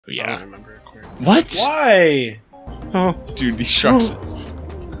Yeah. I don't remember it quite. What? Why? Oh, Dude, these sharks.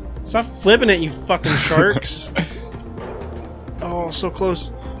 stop flipping it, you fucking sharks! Oh, so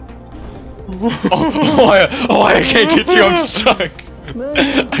close. I can't get to you. I'm stuck.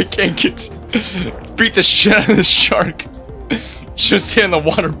 I can't get to... Beat the shit out of this shark. Just stay in the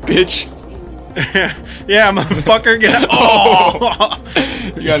water, bitch. Yeah, motherfucker, get out.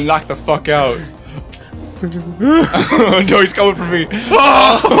 Oh! You gotta knock the fuck out. No, he's coming for me.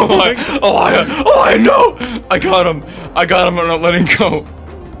 Oh, no! I got him. I'm not letting go.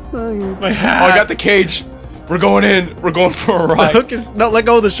 My hat. Oh, I got the cage. We're going in. We're going for a The ride. hook is not let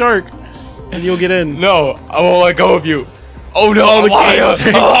go of the shark, and you'll get in. No, I won't let go of you. Oh no, Oh, the Elia!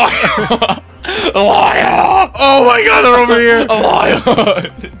 cage. Elia! Oh my god, they're over here.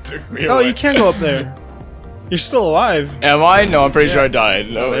 Elia! It took me No, away. you can't go up there. You're still alive. Am I? No, I'm pretty sure I died.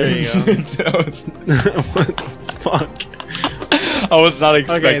 No, there you go. What the fuck? I was not Okay,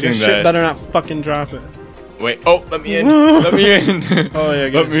 expecting this shit that. better not fucking drop it. Wait, oh, let me in. Let me in. Oh yeah,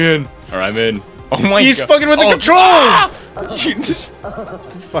 Let good. me in. Alright, I'm in. Oh my He's god. fucking with the Oh, controls! You just-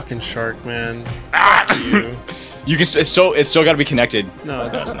 The fucking shark, man. You can. It's still got to be connected. No,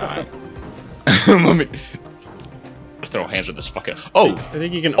 it's not. Let me throw hands with this fucking. Oh, I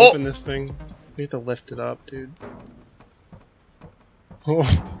think you can Oh. open this thing. You have to lift it up, dude. Oh.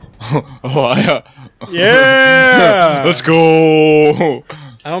 oh, Yeah! Let's go.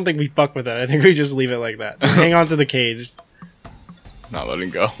 I don't think we fuck with it. I think we just leave it like that. Just hang on to the cage. Not letting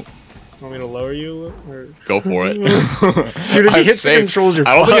go. Want me to lower you? Or... Go for it. Dude, if he I'm hits the safe. controls, you're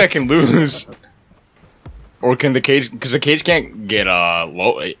I don't think I fucked. can lose. Or can the cage? Because the cage can't get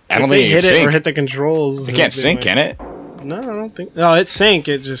low. I don't If think they it can hit it sink. or hit the controls. It can't they sink, might- can it? No, I don't think. No, it sank.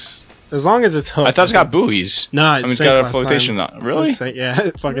 It just as long as it's hooked. I thought it's got buoys. Nah, I it mean, it's sank got a last flotation. time. Really? It sank. Yeah,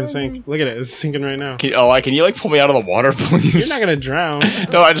 it fucking sank. Look at it. It's sinking right now. Can you like pull me out of the water, please? You're not gonna drown.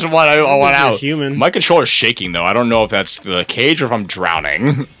 No, I just want. I want you're out. human. My controller's shaking though. I don't know if that's the cage or if I'm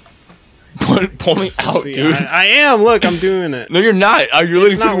drowning. Pull me out, See, dude. I am. Look, I'm doing it. No, you're not. You're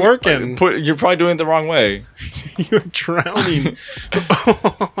It's not working. You're probably doing it the wrong way. You're drowning.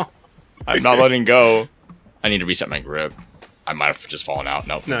 I'm not letting go. I need to reset my grip. I might have just fallen out.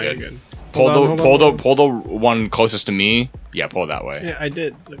 Nope. No, I'm you're good. good. Pull Hold the on, hold on. pull the one closest to me. Yeah, pull it that way. Yeah, I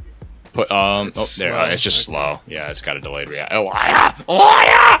did. Look. Put oh It's there. slow. It's just slow. Yeah, it's got a delayed reaction. Elia!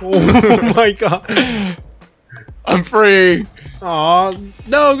 Elia! Oh my god. I'm free. Aw,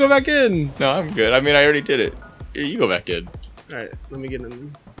 no, go back in. No, I'm good. I mean, I already did it. Here, you go back in. All right, let me get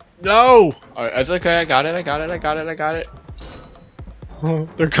in. No. All right, it's okay. I got it. I got it. Oh,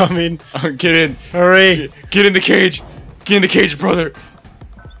 they're coming. Get in. Hurry. Get in the cage. Get in the cage, brother.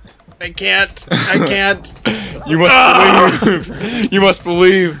 I can't. I can't. You must believe. You must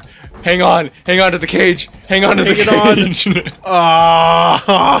believe. Hang on to the cage. Hang on to the Hang it cage.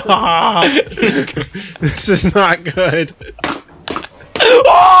 Ah. This is not good.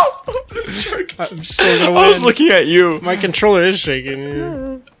 Oh! I'm still gonna I was win. looking at you. My controller is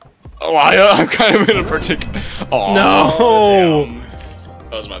shaking. Elia, I'm kind of in a particular. Oh, No. damn.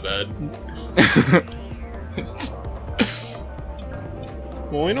 That was my bad.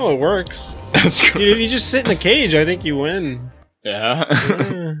 Well, we know it works. That's good. Dude, if you just sit in the cage, I think you win.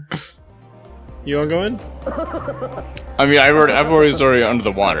 Yeah. You wanna go in? I mean, I was already under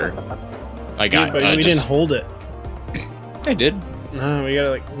the water. I got. But we didn't hold it. I did. No, we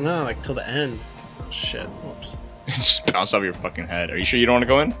gotta like till the end. Shit. Whoops. Just bounce off your fucking head. Are you sure you don't want to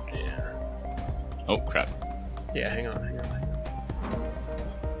go in? Yeah. Oh crap. Yeah, hang on.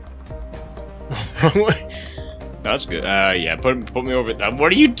 Wrong way. That's good. Yeah, put me over that.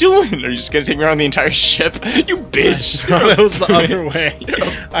 What are you doing? Are you just gonna take me around the entire ship? You bitch! That was the other way.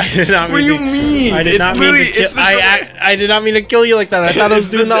 I did not mean What do you to, mean? I did It's not mean to literally- kill. it's the I did not mean to kill you like that. I thought I was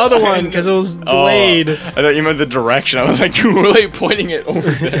doing the other one because it was delayed. Oh, I thought you meant the direction. I was like, you were really pointing it over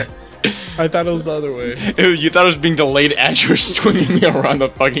there. I thought it was the other way. You thought it was being delayed as you were swinging me around the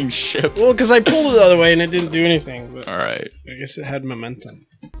fucking ship. Well, because I pulled it the other way and it didn't do anything. But Alright. I guess it had momentum.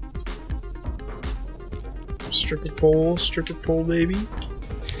 Stripper pole, baby. I'm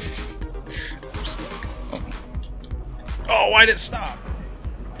stuck. Oh, why'd it stop?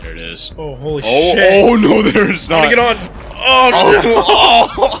 There it is. Oh, holy Oh, shit. oh no, there it's not. Get on. Oh, no.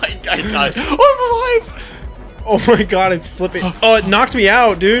 Oh, I died. Oh, I'm alive. Oh my god, it's flipping. Oh, it knocked me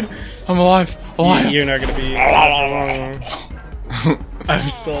out, dude. I'm alive. Alive. You're not gonna be. I'm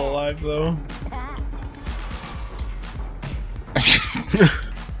still alive though.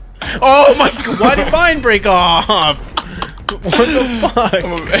 Oh my god, why did mine break off? What the fuck?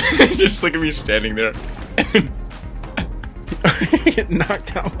 Just look at me standing there. Get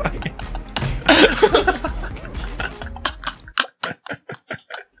knocked out by it.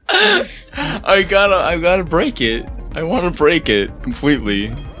 I gotta break it. I want to break it completely.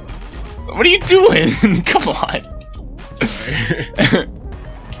 What are you doing? Come on.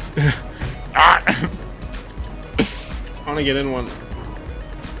 I want to get in one.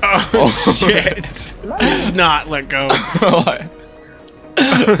 Oh, shit. Do not let go.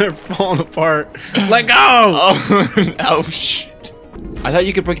 They're falling apart. Let go! Oh, shit. I thought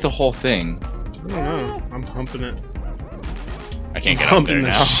you could break the whole thing. I don't know. I'm humping it. I can't get up there Humping the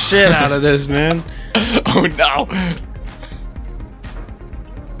now. shit out of this, man. Oh, no.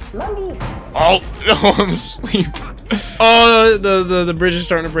 Oh, no, I'm asleep. Oh, the bridge is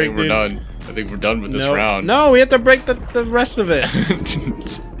starting to break, I think we're dude. done. I think we're done with this No. round. No, we have to break the rest of it.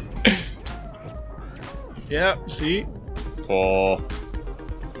 Yep, see? Oh.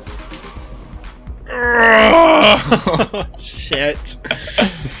 Shit.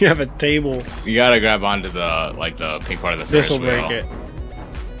 You have a table. You gotta grab onto the, like, the pink part of the Ferris This'll wheel. break it.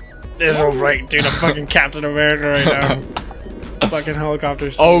 This'll break, dude. I'm fucking Captain America right now. Fucking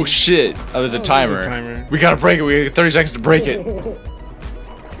helicopter. Scene. Oh, shit. Oh, there's a timer. There's a timer. We gotta break it. We got 30 seconds to break it.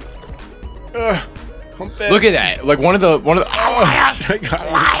 Hump it. Look at that. Like, one of the... I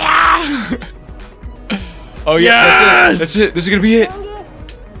got it. Oh, yeah. Yes! That's it. This is gonna be it.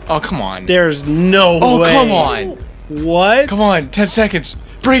 Oh, come on. There's no way. Oh, come on. What? Come on. 10 seconds.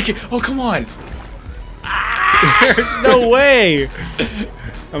 Break it. Oh, come on. There's no way.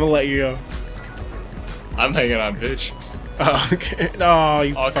 I'm gonna let you go. I'm hanging on, bitch. Oh, okay. Oh,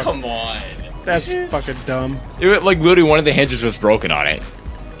 you Oh, fuck. come on. That's fucking dumb. It was, like, literally one of the hinges was broken on it.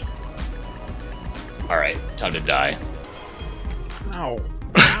 Alright, time to die. Ow.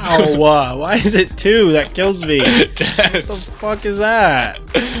 Ow. Why is it 2? That kills me. What Dad. the fuck is that?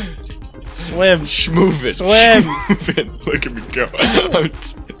 Swim. Move it. Swim. Move it. Look at me go.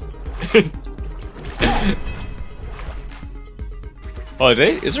 Oh,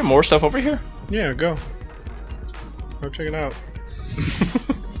 is there more stuff over here? Yeah, go. Go check it out.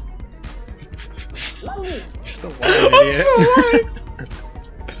 You're still alive, idiot.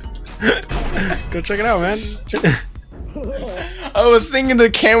 Go check it out, man. I was thinking the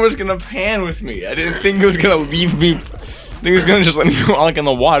camera's gonna pan with me. I didn't think it was gonna leave me. I think it was gonna just let me walk in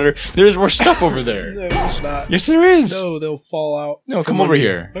the water. There's more stuff over there. No, there's not. Yes, there is. No, they'll fall out. No, come over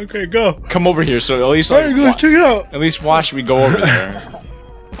here. Okay, go. Come over here. So at least, Alright, go check it out. at least watch me go over there.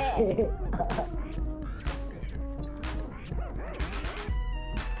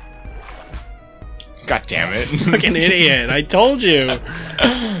 God damn it! Fucking idiot! I told you.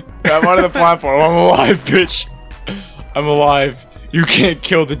 I'm on the platform. I'm alive, bitch. I'm alive. You can't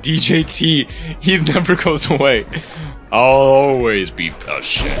kill the DJT. He never goes away. I'll always be. Oh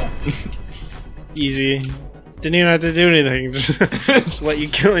shit. Easy. Didn't even have to do anything. Just let you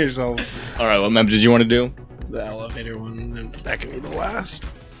kill yourself. All right. What map did you want to do? The elevator one, and then that can be the last.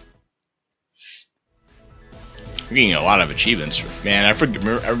 You're getting a lot of achievements, man. I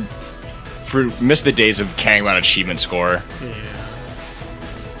miss the days of caring about achievement score. Yeah.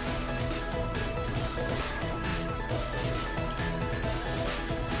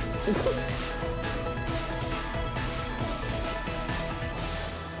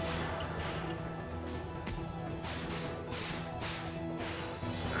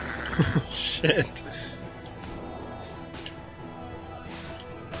 Shit.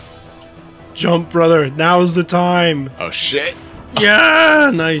 Jump, brother. Now's the time. Oh shit.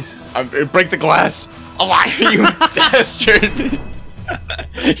 Yeah, nice. Break the glass. Oh, why you bastard?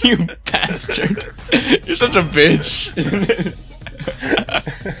 You bastard. You're such a bitch.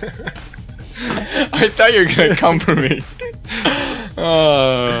 I thought you were gonna come for me.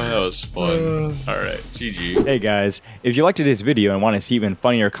 Oh, that was fun. Alright, GG. Hey guys, if you liked today's video and want to see even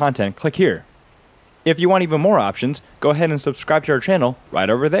funnier content, click here. If you want even more options, go ahead and subscribe to our channel right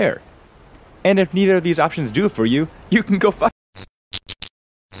over there. And if neither of these options do it for you, you can go fuck